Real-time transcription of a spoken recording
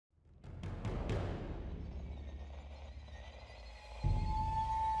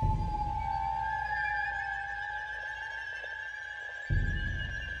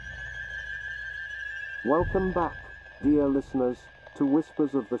Welcome back, dear listeners, to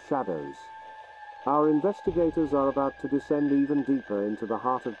Whispers of the Shadows. Our investigators are about to descend even deeper into the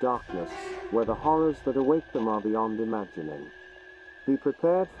heart of darkness, where the horrors that await them are beyond imagining. Be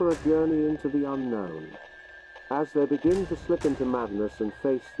prepared for a journey into the unknown, as they begin to slip into madness and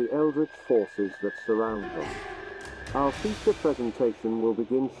face the eldritch forces that surround them. Our feature presentation will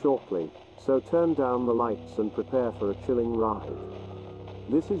begin shortly, so turn down the lights and prepare for a chilling ride.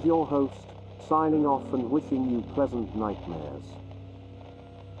 This is your host, signing off and wishing you pleasant nightmares.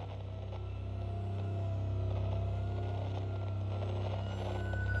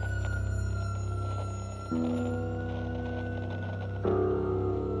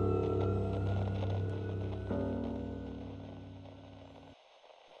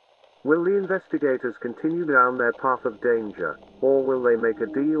 Will the investigators continue down their path of danger, or will they make a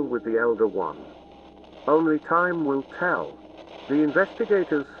deal with the Elder One? Only time will tell. The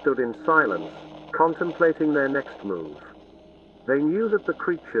investigators stood in silence, contemplating their next move. They knew that the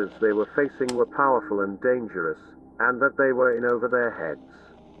creatures they were facing were powerful and dangerous, and that they were in over their heads.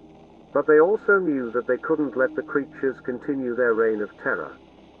 But they also knew that they couldn't let the creatures continue their reign of terror.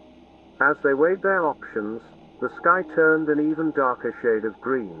 As they weighed their options, the sky turned an even darker shade of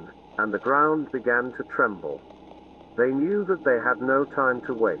green, and the ground began to tremble. They knew that they had no time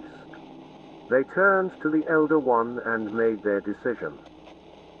to waste. They turned to the Elder One and made their decision.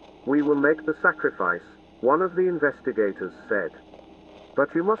 "We will make the sacrifice," one of the investigators said.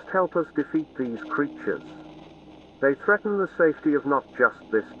 "But you must help us defeat these creatures. They threaten the safety of not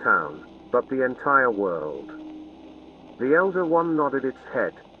just this town, but the entire world." The Elder One nodded its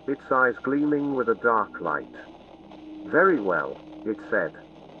head, its eyes gleaming with a dark light. "Very well," it said.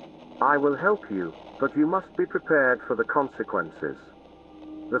 "I will help you, but you must be prepared for the consequences.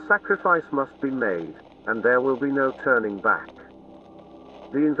 The sacrifice must be made, and there will be no turning back."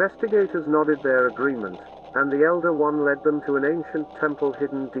 The investigators nodded their agreement, and the Elder One led them to an ancient temple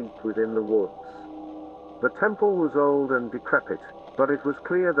hidden deep within the woods. The temple was old and decrepit, but it was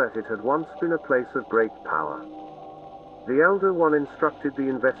clear that it had once been a place of great power. The Elder One instructed the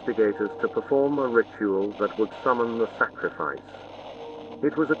investigators to perform a ritual that would summon the sacrifice.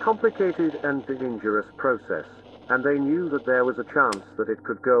 It was a complicated and dangerous process, and they knew that there was a chance that it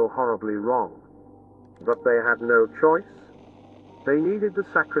could go horribly wrong. But they had no choice. They needed the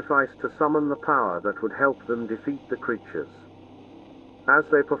sacrifice to summon the power that would help them defeat the creatures. As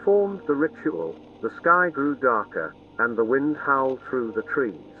they performed the ritual, the sky grew darker, and the wind howled through the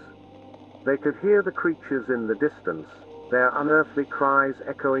trees. They could hear the creatures in the distance, their unearthly cries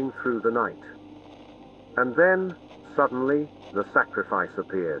echoing through the night. And then, suddenly, the sacrifice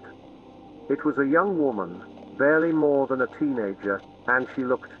appeared. It was a young woman, barely more than a teenager, and she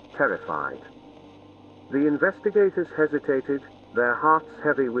looked terrified. The investigators hesitated, their hearts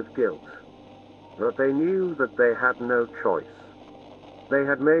heavy with guilt. But they knew that they had no choice. They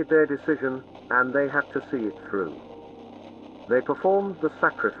had made their decision, and they had to see it through. They performed the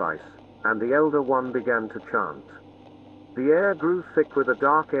sacrifice, and the Elder One began to chant. The air grew thick with a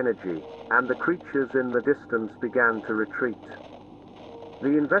dark energy, and the creatures in the distance began to retreat.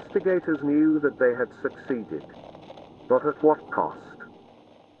 The investigators knew that they had succeeded. But at what cost?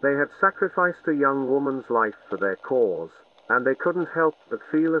 They had sacrificed a young woman's life for their cause, and they couldn't help but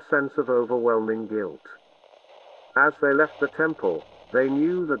feel a sense of overwhelming guilt. As they left the temple, they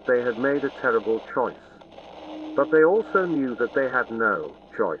knew that they had made a terrible choice. But they also knew that they had no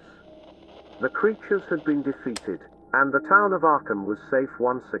choice. The creatures had been defeated, and the town of Arkham was safe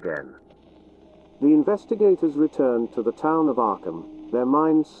once again. The investigators returned to the town of Arkham, their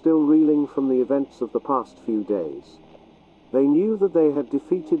minds still reeling from the events of the past few days. They knew that they had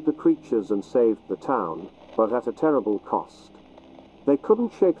defeated the creatures and saved the town, but at a terrible cost. They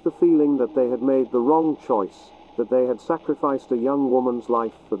couldn't shake the feeling that they had made the wrong choice, that they had sacrificed a young woman's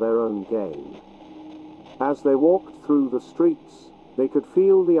life for their own gain. As they walked through the streets, they could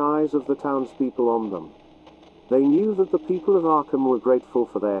feel the eyes of the townspeople on them. They knew that the people of Arkham were grateful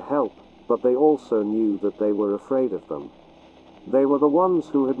for their help, but they also knew that they were afraid of them. They were the ones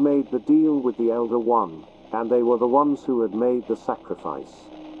who had made the deal with the Elder One, and they were the ones who had made the sacrifice.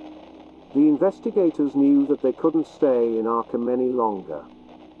 The investigators knew that they couldn't stay in Arkham any longer.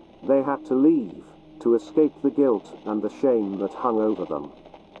 They had to leave, to escape the guilt and the shame that hung over them.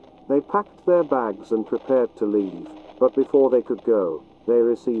 They packed their bags and prepared to leave, but before they could go, they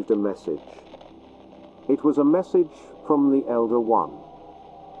received a message. It was a message from the Elder One.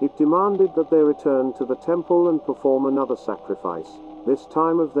 It demanded that they return to the temple and perform another sacrifice, this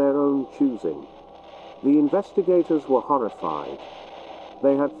time of their own choosing. The investigators were horrified.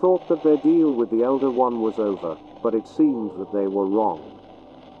 They had thought that their deal with the Elder One was over, but it seemed that they were wrong.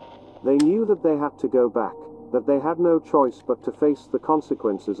 They knew that they had to go back, that they had no choice but to face the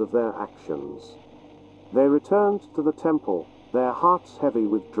consequences of their actions. They returned to the temple, their hearts heavy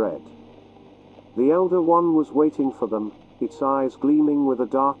with dread. The Elder One was waiting for them, its eyes gleaming with a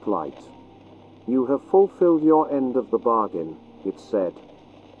dark light. "You have fulfilled your end of the bargain," it said.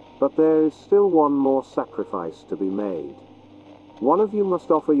 "But there is still one more sacrifice to be made. One of you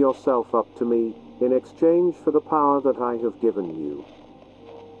must offer yourself up to me in exchange for the power that I have given you."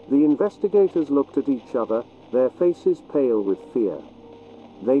 The investigators looked at each other, their faces pale with fear.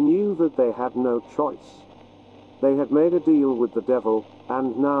 They knew that they had no choice. They had made a deal with the devil,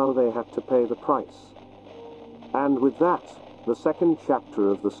 and now they had to pay the price. And with that, the second chapter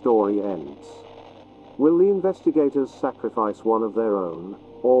of the story ends. Will the investigators sacrifice one of their own,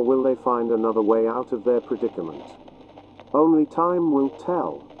 or will they find another way out of their predicament? Only time will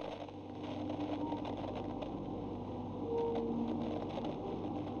tell.